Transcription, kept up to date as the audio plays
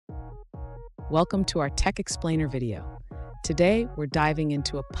Welcome to our Tech Explainer video. Today, we're diving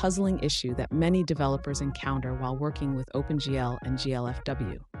into a puzzling issue that many developers encounter while working with OpenGL and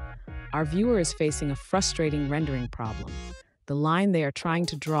GLFW. Our viewer is facing a frustrating rendering problem. The line they are trying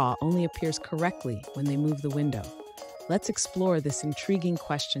to draw only appears correctly when they move the window. Let's explore this intriguing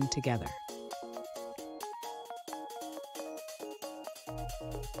question together.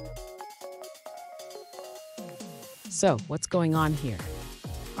 So, what's going on here?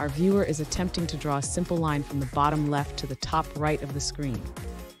 Our viewer is attempting to draw a simple line from the bottom left to the top right of the screen.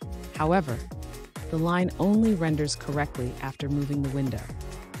 However, the line only renders correctly after moving the window.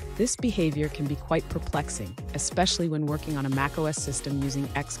 This behavior can be quite perplexing, especially when working on a macOS system using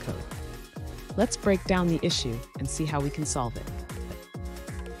Xcode. Let's break down the issue and see how we can solve it.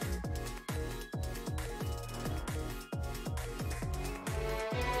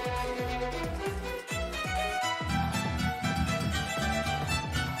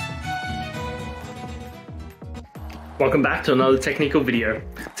 Welcome back to another technical video.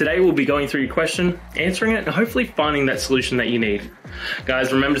 Today we'll be going through your question, answering it, and hopefully finding that solution that you need.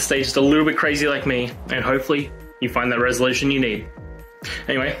 Guys, remember to stay just a little bit crazy like me, and hopefully you find that resolution you need.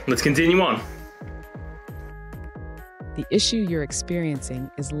 Anyway, let's continue on. The issue you're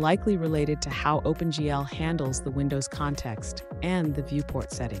experiencing is likely related to how OpenGL handles the window's context and the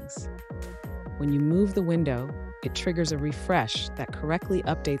viewport settings. When you move the window, it triggers a refresh that correctly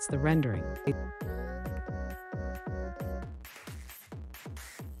updates the rendering.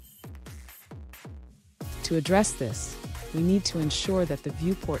 To address this, we need to ensure that the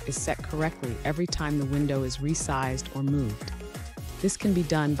viewport is set correctly every time the window is resized or moved. This can be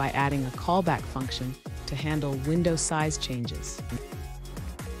done by adding a callback function to handle window size changes.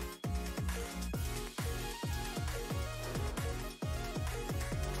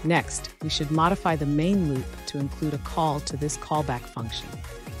 Next, we should modify the main loop to include a call to this callback function.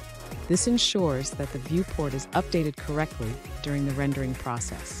 This ensures that the viewport is updated correctly during the rendering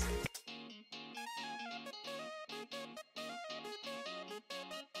process.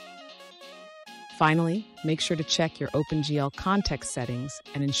 Finally, make sure to check your OpenGL context settings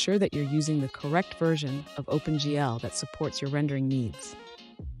and ensure that you're using the correct version of OpenGL that supports your rendering needs.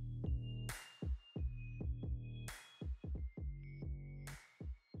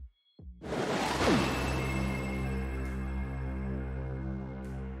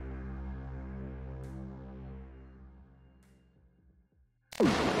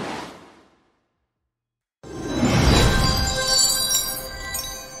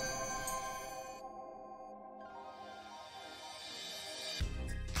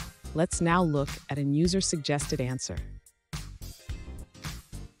 Let's now look at a user-suggested answer.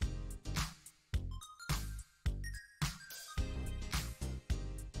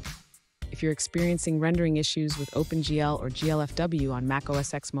 If you're experiencing rendering issues with OpenGL or GLFW on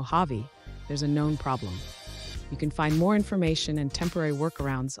macOS X Mojave, there's a known problem. You can find more information and temporary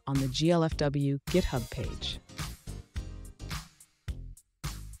workarounds on the GLFW GitHub page.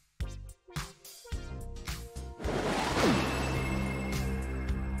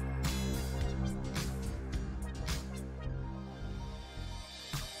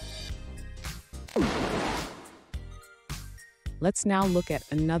 Let's now look at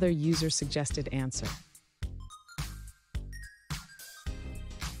another user-suggested answer.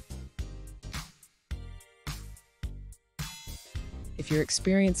 If you're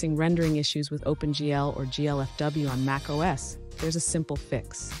experiencing rendering issues with OpenGL or GLFW on macOS, there's a simple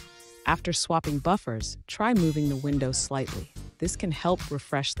fix. After swapping buffers, try moving the window slightly. This can help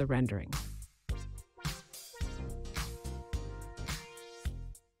refresh the rendering.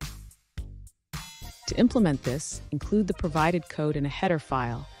 To implement this, include the provided code in a header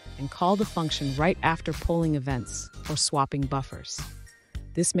file and call the function right after polling events or swapping buffers.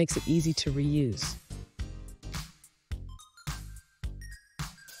 This makes it easy to reuse.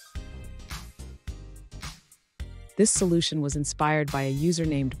 This solution was inspired by a user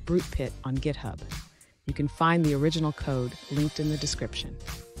named BrutePit on GitHub. You can find the original code linked in the description.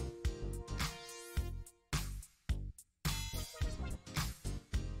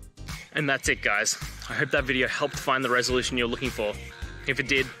 And that's it, guys. I hope that video helped find the resolution you're looking for. If it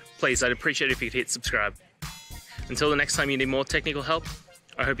did, please, I'd appreciate it if you could hit subscribe. Until the next time you need more technical help,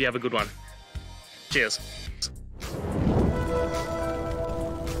 I hope you have a good one. Cheers.